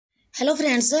Hello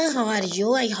friends, how are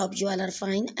you? I hope you all are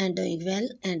fine and doing well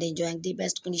and enjoying the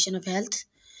best condition of health.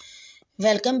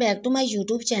 Welcome back to my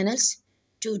YouTube channels.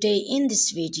 Today in this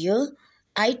video,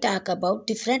 I talk about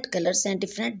different colors and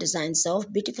different designs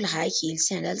of beautiful high heel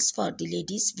sandals for the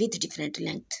ladies with different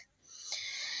length.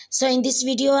 So in this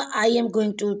video, I am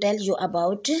going to tell you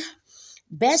about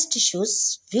best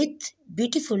shoes with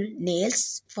beautiful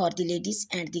nails for the ladies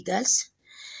and the girls.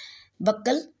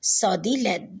 Buckle Saudi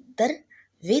leather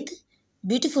with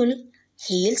beautiful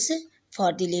heels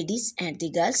for the ladies and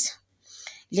the girls.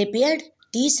 Leopard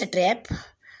T-strap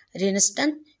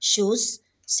Reniston shoes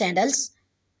sandals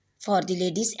for the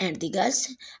ladies and the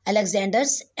girls.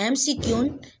 Alexander's MC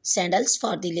Cune sandals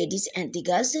for the ladies and the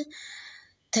girls.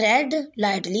 Thread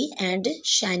lightly and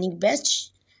shining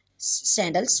best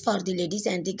sandals for the ladies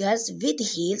and the girls with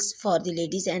heels for the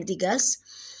ladies and the girls.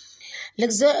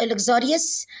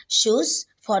 Luxurious shoes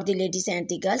for the ladies and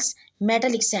the girls.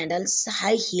 Metallic sandals,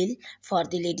 high heel for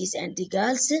the ladies and the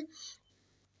girls.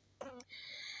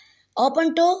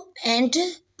 Open toe and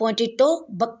pointed toe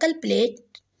buckle plate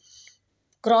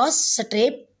cross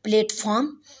strap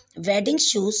platform wedding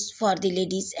shoes for the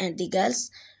ladies and the girls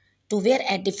to wear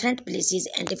at different places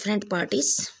and different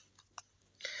parties.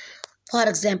 For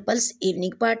examples,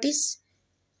 evening parties,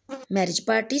 marriage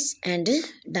parties and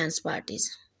dance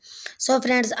parties. So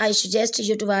friends, I suggest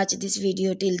you to watch this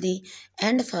video till the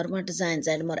end for more designs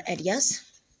and more ideas.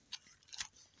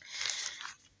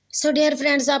 So dear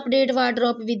friends, update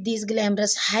wardrobe with these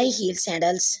glamorous high heel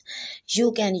sandals.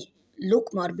 You can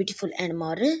look more beautiful and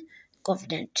more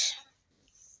confident.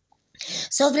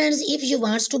 So friends, if you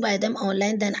want to buy them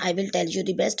online, then I will tell you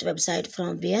the best website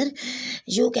from where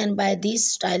you can buy these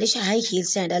stylish high heel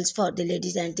sandals for the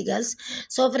ladies and the girls.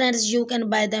 So friends, you can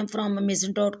buy them from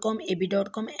amazon.com,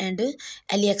 ab.com and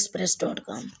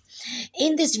aliexpress.com.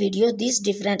 In this video, these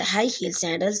different high heel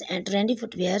sandals and trendy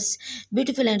footwears,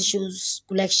 beautiful and shoes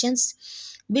collections,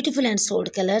 beautiful and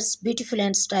sold colors, beautiful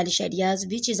and stylish ideas,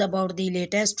 which is about the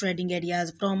latest trending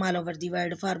ideas from all over the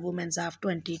world for women of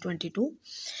 2022.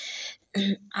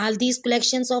 All these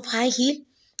collections of high heel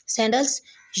sandals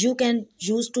you can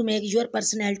use to make your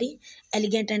personality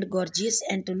elegant and gorgeous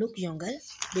and to look younger,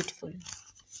 beautiful.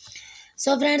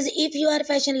 So friends, if you are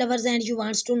fashion lovers and you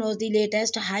want to know the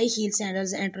latest high heel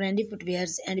sandals and trendy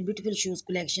footwears and beautiful shoes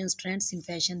collections trends in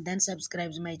fashion, then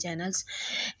subscribe to my channels.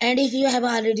 And if you have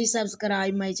already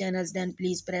subscribed my channels, then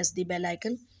please press the bell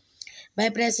icon. By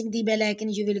pressing the bell icon,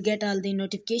 you will get all the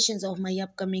notifications of my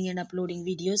upcoming and uploading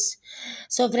videos.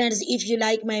 So friends, if you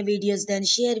like my videos, then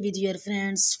share with your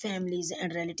friends, families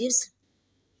and relatives.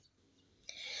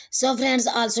 So friends,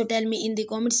 also tell me in the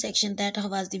comment section that how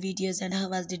was the videos and how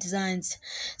was the designs.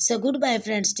 So goodbye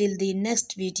friends, till the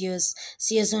next videos.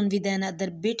 See you soon with another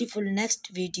beautiful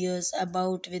next videos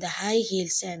about with high heel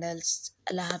sandals.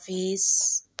 Allah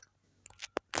Hafiz.